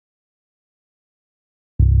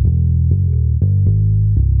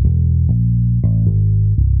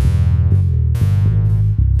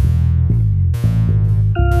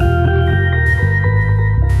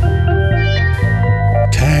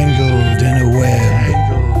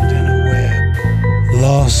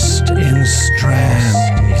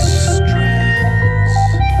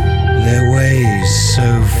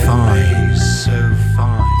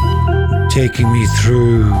taking me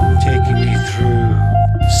through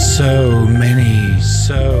so many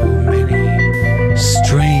strange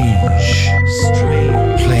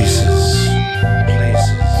places,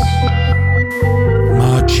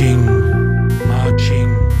 marching,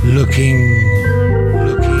 looking,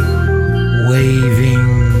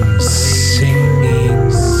 waving, singing,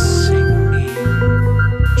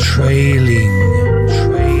 trailing,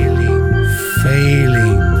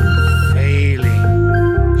 failing,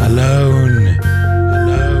 alone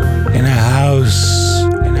in a house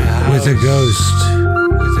with a ghost.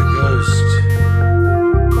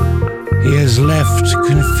 He has left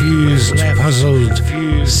confused, puzzled,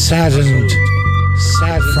 saddened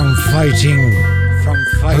from fighting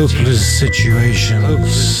hopeless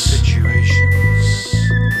situations.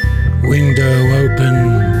 Window open,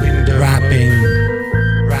 rapping,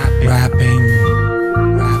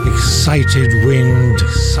 excited wind,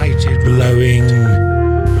 blowing,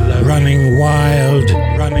 running wild,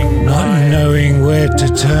 not knowing where to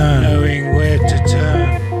turn.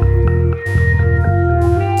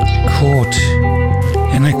 Caught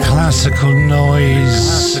in a classical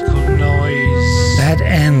noise that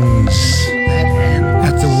ends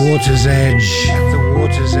at the water's edge,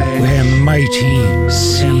 where mighty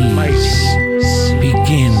seas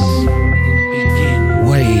begin.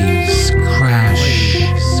 Waves crash,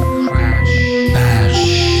 bash,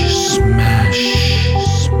 smash,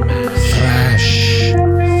 thrash,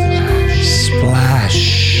 splash.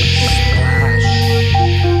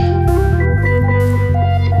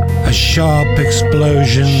 A sharp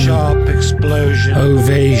explosion,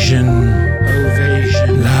 ovation,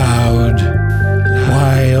 loud,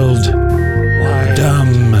 wild,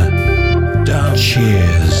 dumb,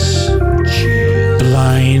 cheers,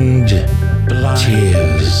 blind,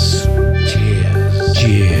 tears,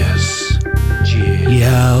 jeers,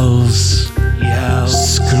 yells,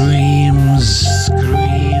 screams,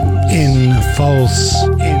 in false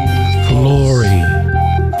glory.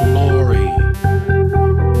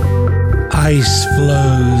 Ice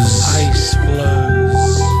flows,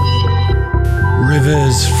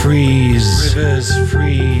 rivers freeze,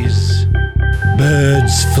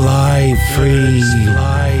 birds fly free.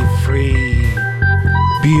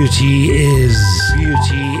 Beauty is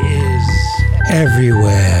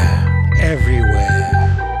everywhere.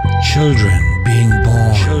 Children being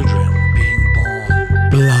born,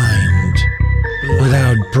 blind,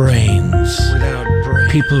 without brains.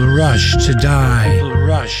 People rush to die,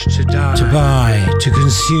 to buy, to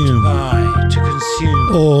consume,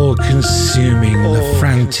 all consuming the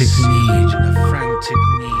frantic need.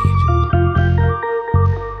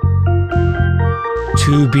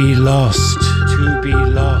 To be lost,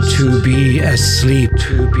 to be asleep,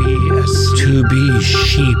 to be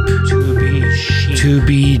sheep, to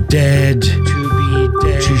be dead,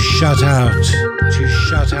 to shut out,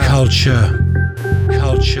 culture.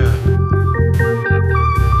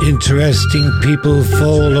 Interesting people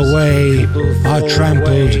fall away, are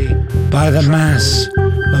trampled by the mass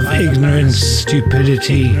of ignorance,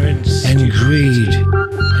 stupidity, and greed.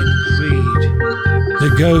 The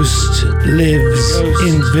ghost lives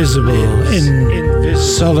invisible in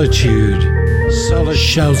solitude,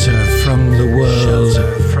 shelter from the world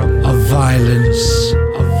of violence,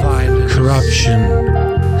 corruption,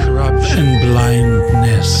 and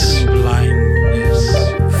blindness.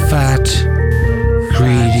 Fat,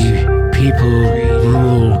 greedy people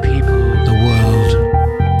rule the world.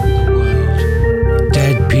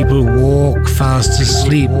 Dead people walk fast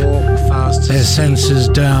asleep, their senses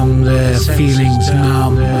dumb, their feelings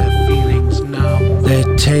numb, their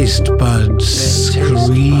taste buds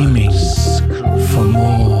screaming for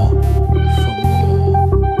more.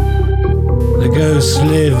 The ghost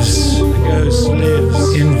lives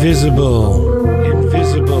invisible,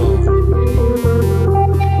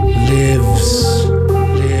 lives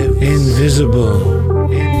invisible.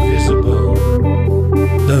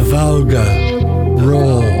 The vulgar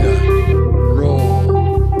roar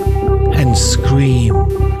and scream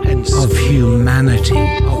of humanity.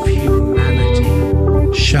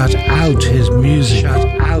 Shut out his music.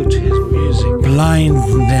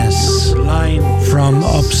 Blindness from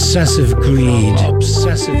obsessive greed.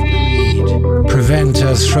 Prevent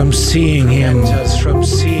us from seeing him.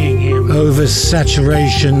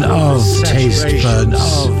 Oversaturation of taste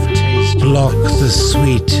buds. Block the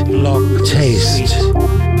sweet taste.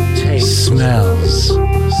 Smells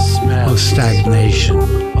of stagnation.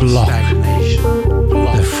 Block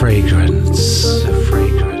the fragrance.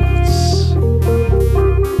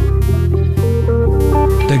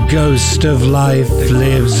 The ghost of life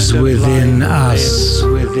lives within us,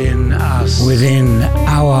 within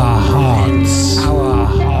our hearts.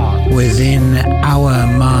 within our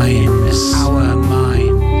minds.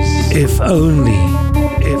 If only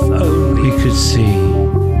we could see.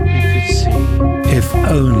 If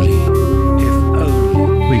only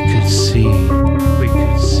we could see.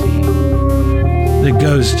 The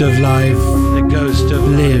ghost of life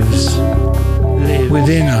lives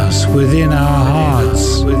within us, within our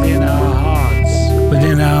hearts,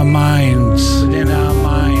 within our minds.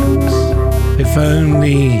 If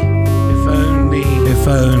only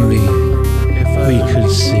we could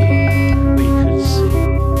see.